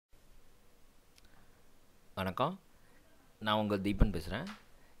வணக்கம், நான் உங்கள் தீபன் பேசுகிறேன்.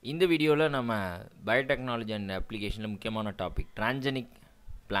 இந்த வீடியோவில் நம்ம பயோடெக்னாலஜி அண்ட் அப்ளிகேஷனில் முக்கியமான டாபிக் டிரான்ஜெனிக்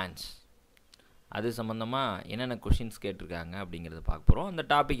பிளான்ஸ் அது சம்மந்தமாக என்னென்ன கொஷின்ஸ் கேட்டிருக்காங்க அப்படிங்கிறத பார்க்க போகிறோம். அந்த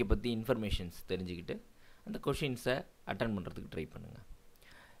டாப்பிக்கை பற்றி இன்ஃபர்மேஷன்ஸ் தெரிஞ்சுக்கிட்டு அந்த கொஷின்ஸை அட்டன் பண்ணுறதுக்கு ட்ரை பண்ணுங்கள்.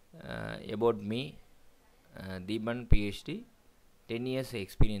 About me, Deepan PhD, 10 years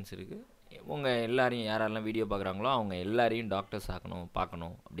experience இருக்குது. உங்கள் எல்லாரையும் யாரெல்லாம் வீடியோ பார்க்குறாங்களோ அவங்க எல்லாரையும் டாக்டர்ஸ்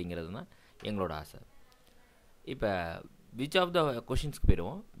பார்க்கணும் அப்படிங்கிறது தான் எங்களோட ஆசை. இப்போ which of the கொஷின்ஸ்க்கு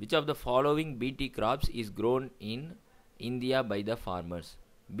போயிடுவோம். which of the following BT crops is grown in India by the farmers?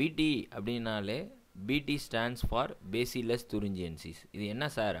 BT அப்படின்னாலே BT stands for Bacillus thuringiensis. இது என்ன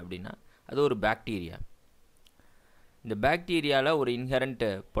சார் அப்படின்னா அது ஒரு பாக்டீரியா. இந்த பாக்டீரியாவில் ஒரு இன்ஹெரண்ட்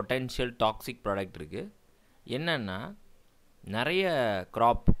பொட்டென்ஷியல் டாக்ஸிக் ப்ராடக்ட் இருக்குது. என்னென்னா நிறைய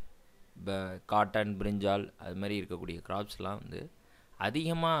க்ராப், காட்டன், பிரிஞ்சால் அது மாதிரி இருக்கக்கூடிய க்ராப்ஸ்லாம் வந்து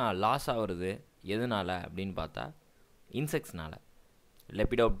அதிகமாக லாஸ் ஆகிறது எதனால் அப்படின்னு பார்த்தா இன்செக்ட்ஸ்னால்.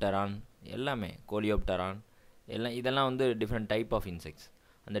 லெபிடோப்டரான் எல்லாமே, கோலியோப்டரான் எல்லாம், இதெல்லாம் வந்து டிஃப்ரெண்ட் டைப் ஆஃப் இன்செக்ட்ஸ்.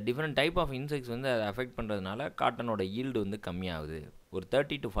 அந்த டிஃப்ரெண்ட் டைப் ஆஃப் இன்செக்ட்ஸ் வந்து அதை அஃபெக்ட் பண்ணுறதுனால காட்டனோட ஈல்டு வந்து கம்மியாகுது. ஒரு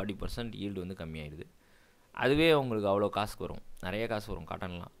 30 to 40% ஈல்டு வந்து கம்மியாகிடுது. அதுவே உங்களுக்கு அவ்வளோ காசுக்கு வரும், நிறைய காசு வரும்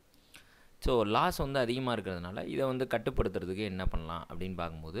காட்டன்லாம். ஸோ லாஸ் வந்து அதிகமாக இருக்கிறதுனால இதை வந்து கட்டுப்படுத்துறதுக்கு என்ன பண்ணலாம் அப்படின்னு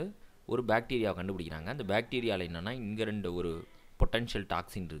பார்க்கும்போது ஒரு பாக்டீரியாவை கண்டுபிடிக்கிறாங்க. அந்த பாக்டீரியாவில் என்னென்னா இங்கே ஒரு பொட்டென்ஷியல்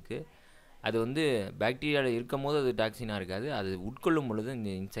டாக்ஸின் இருக்குது. அது வந்து பாக்டீரியாவில் இருக்கும் போது அது டாக்ஸினாக இருக்காது, அது உட்கொள்ளும் பொழுது இந்த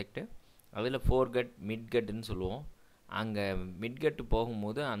இன்செக்ட்டு அதில் ஃபோர்கட், மிட்கட்டுன்னு சொல்லுவோம். அங்கே மிட்கட்டு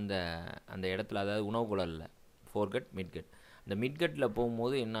போகும்போது அந்த இடத்துல, அதாவது உணவு குழலில் ஃபோர்கட், மிட்கட், அந்த மிட்கட்டில்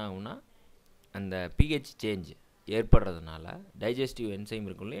போகும்போது என்ன ஆகும்னா அந்த பிஹெச் சேஞ்ச் ஏற்படுறதுனால, டைஜஸ்டிவ் என்சைம்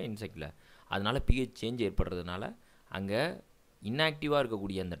இருக்கும் இல்லையா இன்செக்டில், அதனால் பிஹெச் சேஞ்ச் ஏற்படுறதுனால அங்கே இன்ஆக்டிவாக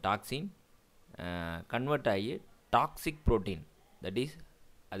இருக்கக்கூடிய அந்த டாக்ஸின் கன்வெர்ட் ஆகி டாக்ஸிக் ப்ரோட்டீன், தட் இஸ்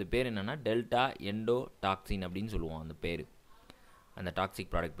அது பேர் என்னென்னா டெல்டா எண்டோ டாக்ஸின் அப்படின்னு சொல்லுவோம். அந்த பேர், அந்த டாக்ஸிக்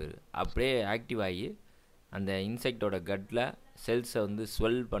ப்ராடக்ட் பேர் அப்படியே ஆக்டிவ் ஆகி அந்த இன்செக்டோட கட்டில் செல்ஸை வந்து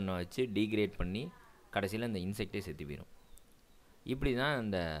ஸ்வெல் பண்ண வச்சு டீக்ரேட் பண்ணி கடைசியில் அந்த இன்செக்டே செத்து போயிடும். இப்படி தான்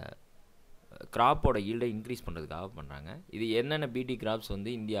அந்த கிராப்போட ஈல்டை இன்க்ரீஸ் பண்ணுறதுக்காக பண்ணுறாங்க. இது என்னென்ன பிடி கிராப்ஸ் வந்து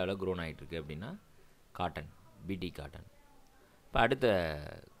இந்தியாவில் க்ரோன் ஆகிட்டுருக்கு அப்படின்னா காட்டன், பிடி காட்டன். இப்போ அடுத்த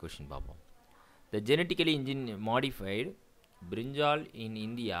கொஷின் பார்ப்போம். த genetically modified brinjal in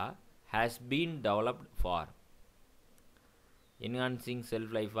India has been developed for enhancing shelf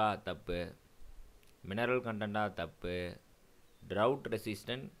life தப்பு, mineral content தப்பு, drought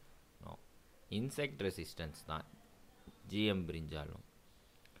resistant no, insect resistance தான் GM brinjalum.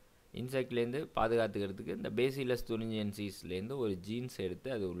 இன்செக்ட்லேருந்து பாதுகாத்துக்கிறதுக்கு இந்த பேசிலஸ் துரிஞ்சியன்சிஸ்லேருந்து ஒரு ஜீன்ஸ்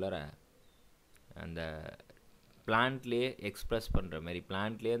எடுத்து அது உள்ளர அந்த பிளான்ட்லேயே எக்ஸ்ப்ரெஸ் பண்ணுற மாதிரி,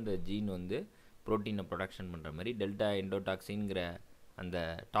 பிளான்ட்லேயே அந்த ஜீன் வந்து ப்ரோட்டீனை ப்ரொடக்ஷன் பண்ணுற மாதிரி டெல்டா எண்டோடாக்சின்ங்கிற அந்த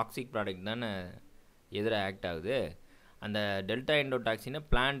டாக்ஸிக் ப்ராடக்ட் தானே எதிராக ஆக்ட் ஆகுது. அந்த டெல்டா எண்டோடாக்சினை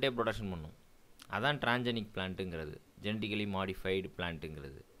பிளான்ட்டே ப்ரொடக்ஷன் பண்ணும். அதான் டிரான்ஜெனிக் பிளான்ட்டுங்கிறது, ஜெனட்டிக்கலி மாடிஃபைடு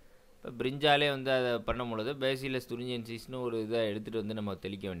பிளான்ட்டுங்கிறது. இப்போ பிரிஞ்சாலே வந்து அதை பண்ணும்பொழுது பேசிலஸ் துரிஞ்சியன்சிஸ்னு ஒரு இதை எடுத்துகிட்டு வந்து நம்ம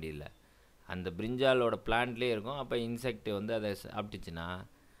தெளிக்க வேண்டியதில்லை, அந்த பிரிஞ்சாலோட பிளான்ட்லேயே இருக்கும். அப்போ இன்செக்ட் வந்து அதை சாப்பிட்டுச்சுன்னா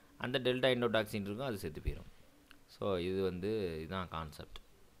அந்த டெல்டா எண்டோடாக்சின் இருக்கும், அது செத்து போயிடும். ஸோ இதுதான் concept.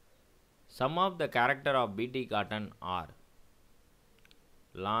 Some of the character of BT cotton are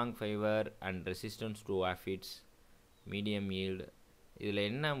long fiber and resistance to aphids, medium yield. இதில்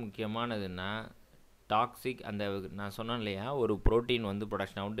என்ன முக்கியமானதுன்னா டாக்ஸிக், அந்த நான் சொன்னேன் இல்லையா ஒரு ப்ரோட்டீன் வந்து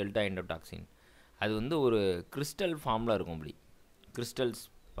ப்ரொடக்ஷன் ஆகும் டெல்டா எண்டோடாக்சின், அது வந்து ஒரு கிறிஸ்டல் ஃபார்மில் இருக்கும். அப்படி கிறிஸ்டல்ஸ்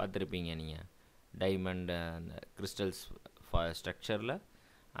பார்த்துருப்பீங்க நீங்கள், டைமண்ட் அந்த கிறிஸ்டல்ஸ் ஸ்ட்ரக்சரில்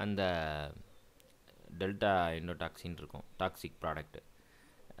அந்த டெல்டா எண்டோடாக்சின் இருக்கும், toxic product.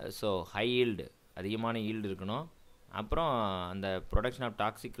 So high yield, அதிகமான ஈல்டு இருக்கணும். அப்புறம் அந்த production of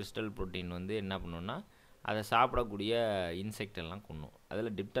toxic crystal protein வந்து என்ன பண்ணணுன்னா அதை சாப்பிடக்கூடிய இன்செக்ட் எல்லாம் கொன்னும். அதில்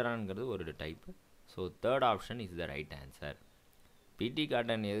டிப்டரான்ங்கிறது ஒரு type. So third option is the right answer. பிடி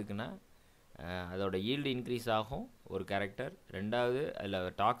காட்டன் எதுக்குன்னா அதோட ஈல்டு இன்க்ரீஸ் ஆகும் ஒரு கேரக்டர். ரெண்டாவது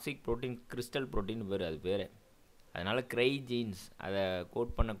அதில் டாக்ஸிக் ப்ரோட்டீன் கிறிஸ்டல் ப்ரோட்டீன் பேர், அது பேர். அதனால் க்ரை ஜீன்ஸ், அதை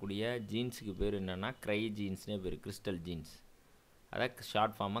கோட் பண்ணக்கூடிய ஜீன்ஸுக்கு பேர் என்னென்னா க்ரை ஜீன்ஸ்னே பேர், கிறிஸ்டல் ஜீன்ஸ். அதான்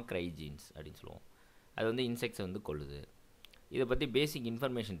ஷார்ட் ஃபார்மாக க்ரை ஜீன்ஸ் அப்படின்னு சொல்லுவோம். அது வந்து இன்செக்ட்ஸை வந்து கொள்ளுது. இதை பற்றி பேசிக்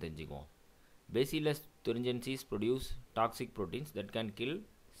இன்ஃபர்மேஷன் தெரிஞ்சுக்குவோம். Bacillus thuringiensis produce toxic proteins that can kill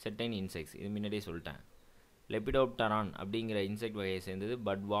certain insects. இது முன்னாடியே சொல்லிட்டேன். லெபிடோப்டரான் அப்படிங்கிற இன்செக்ட் வகையை சேர்ந்தது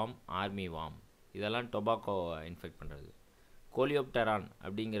பட் வார்ம், ஆர்மி வார்ம், இதெல்லாம் டொபாக்கோ இன்ஃபெக்ட் பண்ணுறது. கோலியோப்டரான்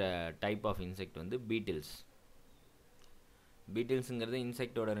அப்படிங்கிற டைப் ஆஃப் இன்செக்ட் வந்து பீட்டில்ஸ். பீட்டில்ஸுங்கிறது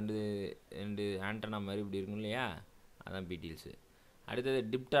இன்செக்டோட ரெண்டு ஆண்டனா மாதிரி இப்படி இருக்கும் இல்லையா, அதான் பீட்டில்ஸு. அடுத்தது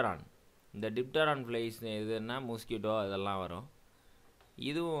டிப்டரான். இந்த டிப்டரான் ஃப்ளைஸ் எதுன்னா மொஸ்கிட்டோ அதெல்லாம் வரும்.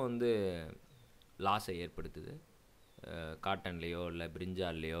 இதுவும் வந்து லாஸை ஏற்படுத்துது காட்டன்லேயோ இல்லை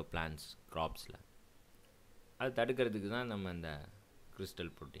பிரிஞ்சால்லையோ பிளான்ஸ் க்ராப்ஸில். அது தடுக்கிறதுக்கு தான் நம்ம இந்த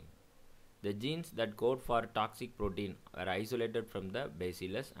crystal protein. The genes that code for toxic protein are isolated from the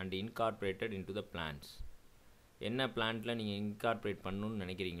bacillus and incorporated into the plants. என்ன பிளான்ட்டில் நீங்கள் இன்கார்பரேட் பண்ணணுன்னு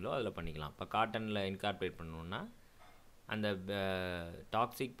நினைக்கிறீங்களோ அதில் பண்ணிக்கலாம். இப்போ காட்டனில் இன்கார்பரேட் பண்ணணுன்னா அந்த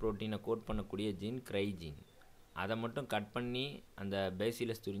டாக்ஸிக் ப்ரோட்டீனை கோட் பண்ணக்கூடிய ஜீன் க்ரை ஜீன், அதை மட்டும் கட் பண்ணி அந்த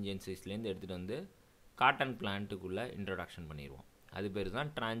பேசிலஸ் துரிஞ்சியன்சிஸ்லேருந்து எடுத்துகிட்டு வந்து காட்டன் பிளான்ட்டுக்குள்ளே இன்ட்ரொடக்ஷன் பண்ணிடுவோம். அது பேர்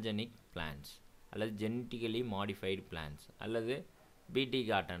தான் டிரான்ஜெனிக் பிளான்ட்ஸ் அல்லது ஜெனட்டிக்கலி மாடிஃபைடு பிளான்ட்ஸ் அல்லது பிடி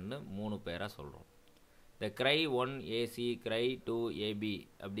காட்டன்னு 3 பேராக சொல்கிறோம். இந்த க்ரை 1AC க்ரை 2AB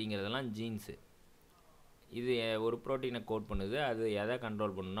அப்படிங்கிறதெல்லாம் ஜீன்ஸு. இது ஒரு ப்ரோட்டீனை கோட் பண்ணுது. அது எதை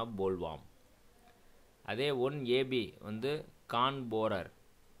கண்ட்ரோல் பண்ணுன்னா போல்வாம். அதே 1AB வந்து கார்ன் போரர்,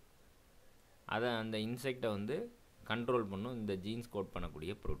 அதை அந்த இன்செக்டை வந்து கண்ட்ரோல் பண்ணும் இந்த ஜீன்ஸ் கோட்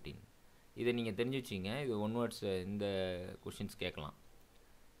பண்ணக்கூடிய ப்ரோட்டீன். இதை நீங்கள் தெரிஞ்சு வச்சிங்க. இது ஒன் வேர்ட்ஸ் இந்த கொஷின்ஸ் கேட்கலாம்.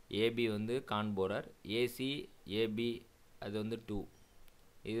 ஏபி வந்து கார்ன் போரர், ஏசி ஏபி அது வந்து 2,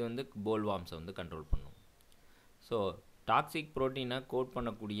 இது வந்து போல்வாம்ஸை வந்து கண்ட்ரோல் பண்ணும். ஸோ டாக்ஸிக் ப்ரோட்டீனை கோட்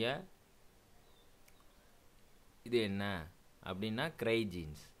பண்ணக்கூடிய இது என்ன அப்படின்னா க்ரை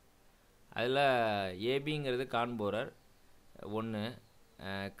ஜீன்ஸ். அதில் ஏபிங்கிறது கார்ன்போரர் 1,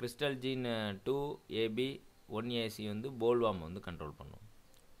 கிறிஸ்டல் ஜீன் 2AB 1AC வந்து போல்வாம் வந்து கண்ட்ரோல் பண்ணும்.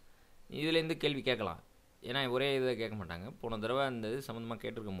 இதுலேருந்து கேள்வி கேட்கலாம், ஏன்னா ஒரே இதை கேட்க மாட்டாங்க. போன தடவை அந்த இது சம்மந்தமாக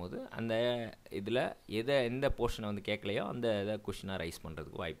கேட்டிருக்கும் போது அந்த இதில் எந்த போர்ஷனை வந்து கேட்கலையோ அந்த இதை கொஷினாக ரைஸ்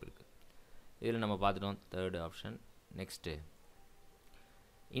பண்ணுறதுக்கு வாய்ப்பு இருக்குது. இதில் நம்ம பார்த்துட்டோம் 3rd option. Next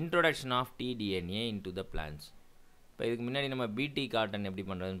introduction of T-DNA into the plans. இப்போ இதுக்கு முன்னாடி நம்ம பிடி காட்டன் எப்படி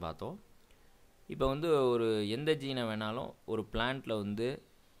பண்ணுறதுன்னு பார்த்தோம். இப்போ வந்து ஒரு எந்த ஜீனை வேணாலும் ஒரு பிளான்ட்டில் வந்து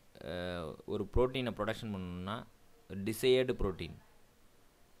ஒரு ப்ரோட்டீனை ப்ரொடக்ஷன் பண்ணணுன்னா டிசையர்டு ப்ரோட்டீன்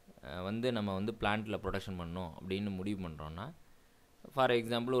வந்து நம்ம வந்து பிளான்ட்டில் ப்ரொடக்ஷன் பண்ணோம் அப்படின்னு முடிவு பண்ணுறோன்னா, ஃபார்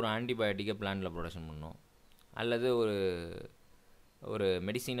எக்ஸாம்பிள் ஒரு ஆன்டிபயோட்டிக்கை பிளான்ட்டில் ப்ரொடக்ஷன் பண்ணோம் அல்லது ஒரு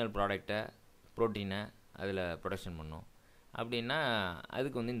மெடிசினல் ப்ராடக்டை ப்ரோட்டீனை அதில் ப்ரொடக்ஷன் பண்ணோம் அப்படின்னா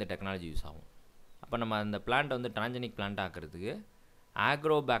அதுக்கு வந்து இந்த டெக்னாலஜி யூஸ் ஆகும். அப்போ நம்ம அந்த பிளான்ட்டை வந்து டிரான்ஜெனிக் பிளான்ட் ஆக்கிறதுக்கு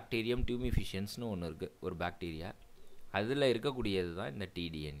ஆக்ரோபாக்டீரியம் டியூமிஃபிஷியன்ஸ்னு ஒன்று இருக்குது, ஒரு பாக்டீரியா. அதில் இருக்கக்கூடியது தான் இந்த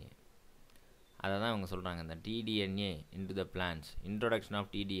டிடிஎன்ஏ. அதை தான் அவங்க சொல்கிறாங்க, இந்த T-DNA into the plans, introduction of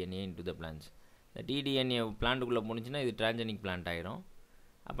T-DNA into the plans. இந்த டிடிஎன்ஏ பிளான்ட்டுக்குள்ளே போணுச்சுன்னா இது டிரான்ஜெனிக் பிளான்ட் ஆகிரும்.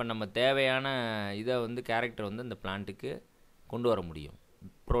 அப்போ நம்ம தேவையான இதை வந்து கேரக்டர் வந்து இந்த பிளான்ட்டுக்கு கொண்டு வர முடியும்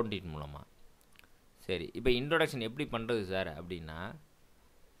ப்ரோட்டீன் மூலமாக. சரி, இப்போ இன்ட்ரோடக்ஷன் எப்படி பண்ணுறது சார் அப்படின்னா,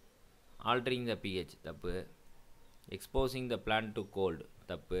 ஆல்டரிங் த பிஹெச் தப்பு, exposing the plant to gold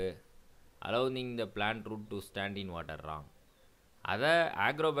தப்பு, allowing the plant root to stand in water wrong. அதை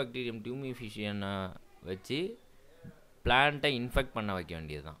ஆக்ரோபாக்டீரியம் டியூமிஃபிஷியனை வச்சு பிளான்ட்டை இன்ஃபெக்ட் பண்ண வைக்க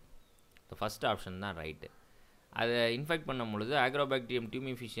வேண்டியது தான். இந்த ஃபஸ்ட் ஆப்ஷன் தான் ரைட்டு. அதை இன்ஃபெக்ட் பண்ணும் பொழுது ஆக்ரோபாக்டீரியம்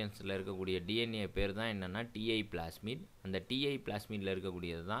டியூமிஃபிஷியன்ஸில் இருக்கக்கூடிய டிஎன்ஏ பேர் தான் என்னென்னா டிஐ பிளாஸ்மிட். அந்த டிஐ பிளாஸ்மிடில்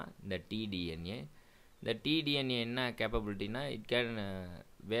இருக்கக்கூடியது தான் இந்த டிடிஎன்ஏ. இந்த டிடிஎன்ஏ என்ன கேப்பபிலிட்டினா, இட் கேன்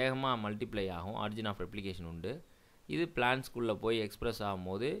வேகமாக மல்டிப்ளை ஆகும், ஆரிஜின் ஆஃப் ரெப்ளிகேஷன் உண்டு. இது பிளான்ஸ்குள்ளே போய் எக்ஸ்ப்ரெஸ்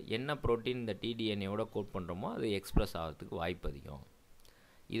ஆகும்போது என்ன ப்ரோட்டீன் இந்த டிடிஎன்ஏவோட கோட் பண்ணுறோமோ அது எக்ஸ்ப்ரெஸ் ஆகிறதுக்கு வாய்ப்பு அதிகம்.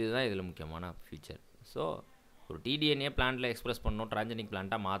 இதுதான் இதில் முக்கியமான ஃபீச்சர். ஸோ ஒரு டிடிஎன்ஏ பிளான்ட்டில் எக்ஸ்ப்ரெஸ் பண்ணணும், டிரான்ஜெனிக்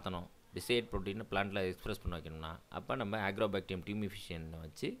பிளான்ட்டாக மாற்றணும், டிசைட் ப்ரோட்டீனை பிளான்ட்டில் எக்ஸ்ப்ரெஸ் பண்ண வைக்கணும்னா அப்போ நம்ம ஆக்ரோபாக்டீரியம் டியூமிஃபிஷியனை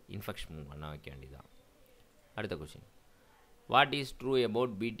வச்சு இன்ஃபெக்ஷன் பண்ண வைக்க வேண்டியதுதான். அடுத்த question, what is true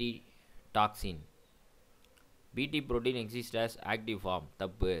about பிடி டாக்ஸின்? பிடி protein exist as active form.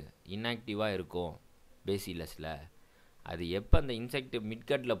 தப்பு, இன்ஆக்டிவாக இருக்கும் பேசிலஸில். அது எப்போ அந்த இன்செக்ட்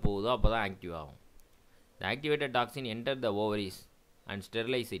மிட்கட்டில் போகுதோ அப்போ தான் ஆக்டிவ் ஆகும். இந்த activated toxin enter the ovaries and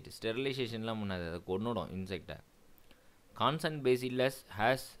sterilise it. ஸ்டெரிலைசேஷன்லாம் முன்னாடி அதை கொன்னுடும் இன்செக்டை. Consent bacillus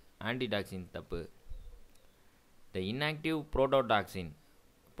has antitoxin. தப்பு. த இன்ஆக்டிவ் புரோட்டோடாக்சின்.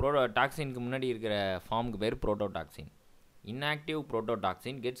 டாக்ஸினுக்கு முன்னாடி இருக்கிற ஃபார்முக்கு பேர் புரோட்டோடாக்சின். Inactive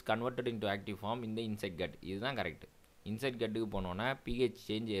புரோட்டோடாக்சின் gets converted into active form இந்த இன்செக்ட் கட். இதுதான் கரெக்டு. இன்செக்ட் கட்டுக்கு போனோன்னா பிஹெச்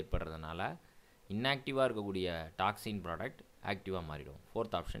சேஞ்ச் ஏற்படுறதுனால இன்ஆக்டிவாக இருக்கக்கூடிய டாக்ஸின் ப்ராடக்ட் ஆக்டிவாக மாறிடும்.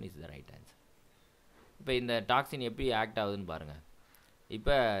 4th option is the right answer. இப்போ இந்த டாக்ஸின் எப்படி ஆக்ட் ஆகுதுன்னு பாருங்கள்.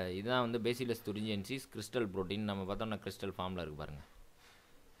 இப்போ இதுதான் வந்து பேசிலஸ் துரிஞ்சியன்சிஸ் கிறிஸ்டல் ப்ரோட்டீன். நம்ம பார்த்தோம்னா கிறிஸ்டல் ஃபார்மில் இருக்குது பாருங்கள்.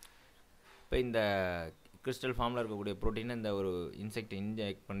 இப்போ இந்த கிறிஸ்டல் ஃபார்மில் இருக்கக்கூடிய ப்ரோட்டீனை இந்த ஒரு இன்செக்ட்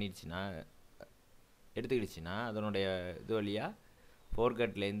இன்ஜெக்ட் பண்ணிடுச்சுன்னா, எடுத்துக்கிடுச்சுன்னா அதனுடைய இது வழியாக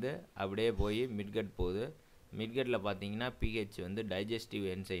ஃபோர்கட்லேருந்து அப்படியே போய் மிட்கட் போகுது. மிட்கட்டில் பார்த்தீங்கன்னா பிஹெச் வந்து டைஜஸ்டிவ்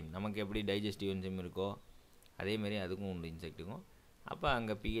என்சைம், நமக்கு எப்படி டைஜஸ்டிவ் என்சைம் இருக்கோ அதேமாரி அதுக்கும் உண்டு இன்செக்ட்டுக்கும். அப்போ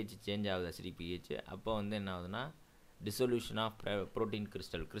அங்கே பிஹெச் சேஞ்ச் ஆகுது, அசிடிக் பிஹெச். அப்போ வந்து என்ன ஆகுதுன்னா dissolution of protein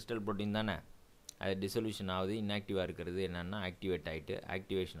crystal protein தானே, அது டிசொல்யூஷன் ஆகுது. இன்ஆக்டிவாக இருக்கிறது என்னென்னா ஆக்டிவேட் ஆகிட்டு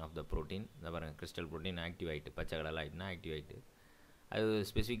ஆக்டிவேஷன் ஆஃப் த ப்ரோட்டீன், இந்த பாருங்கள் கிறிஸ்டல் ப்ரோட்டீன் ஆக்டிவ் ஆகிட்டு பச்சை கலரில் ஆகிட்டுனா ஆக்டிவ் ஆகிட்டு அது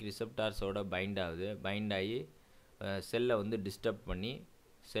ஸ்பெசிஃபிக் ரிசெப்டார்ஸோட பைண்ட் ஆகுது. பைண்ட் ஆகி செல்லை வந்து டிஸ்டர்ப் பண்ணி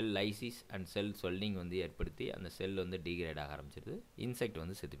செல் லைசிஸ் அண்ட் செல் ஸ்வெல்லிங் வந்து ஏற்படுத்தி அந்த செல் வந்து டீக்ரேட் ஆக ஆரம்பிச்சிருது. இன்செக்ட்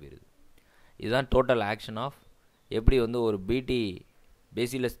வந்து செத்து போயிடுது. இதுதான் டோட்டல் ஆக்ஷன் ஆஃப் எப்படி வந்து ஒரு பிடி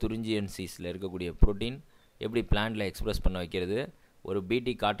பேசிலஸ் துரிஞ்சியன்சிஸில் இருக்கக்கூடிய ப்ரோட்டீன் எப்படி பிளான்ட்டில் எக்ஸ்ப்ரெஸ் பண்ண வைக்கிறது, ஒரு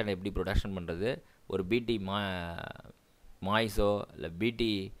பிடி காட்டன் எப்படி ப்ரொடக்ஷன் பண்ணுறது, ஒரு பிடி மாய்ஸோ இல்லை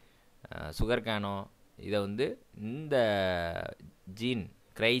பிடி சுகர் கேனோ இதை வந்து இந்த ஜீன்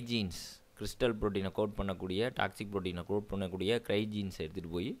கிரைஜீன்ஸ் கிறிஸ்டல் ப்ரோட்டீனை கோட் பண்ணக்கூடிய டாக்ஸிக் ப்ரோட்டீனை கோட் பண்ணக்கூடிய கிரைஜீன்ஸ்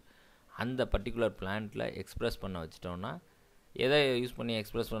எடுத்துகிட்டு போய் அந்த பர்டிகுலர் பிளான்ட்டில் எக்ஸ்ப்ரெஸ் பண்ண வச்சிட்டோன்னா எதை யூஸ் பண்ணி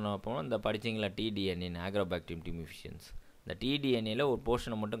எக்ஸ்ப்ரெஸ் பண்ண வைப்போம், இந்த படிச்சிங்களா டிடிஎன்ஏ ஆக்ரோபாக்டீரியம் டிமிஃபிஷியன்ஸ், இந்த டிடிஎன்ஏல ஒரு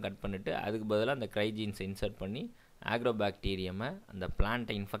போர்ஷனை மட்டும் கட் பண்ணிவிட்டு அதுக்கு பதிலாக அந்த கிரைஜீன்ஸை இன்சர்ட் பண்ணி ஆக்ரோபாக்டீரியமை அந்த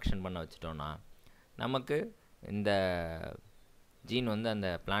பிளான்ட்டை இன்ஃபெக்ஷன் பண்ண வச்சிட்டோன்னா நமக்கு இந்த ஜீன் வந்து அந்த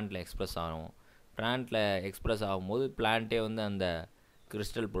பிளான்ட்டில் எக்ஸ்ப்ரெஸ் ஆகும். பிளான்ட்டில் எக்ஸ்ப்ரெஸ் ஆகும்போது பிளான்ட்டே வந்து அந்த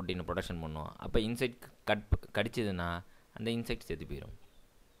கிறிஸ்டல் ப்ரோட்டீனை ப்ரொடக்ஷன் பண்ணுவோம். அப்போ இன்செக்ட் கடிச்சதுன்னா அந்த இன்செக்ட் செத்து போயிடும்.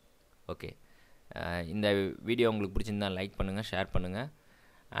 ஓகே, இந்த வீடியோ உங்களுக்கு பிடிச்சிருந்தால் லைக் பண்ணுங்கள், ஷேர் பண்ணுங்கள்.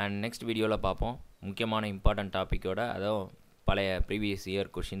 அண்ட் நெக்ஸ்ட் வீடியோவில் பார்ப்போம் முக்கியமான இம்பார்ட்டன்ட் டாப்பிக்கோட, அதுவும் பழைய ப்ரீவியஸ்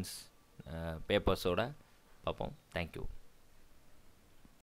இயர் கொஷின்ஸ் பேப்பர்ஸோடு பார்ப்போம். தேங்க்யூ.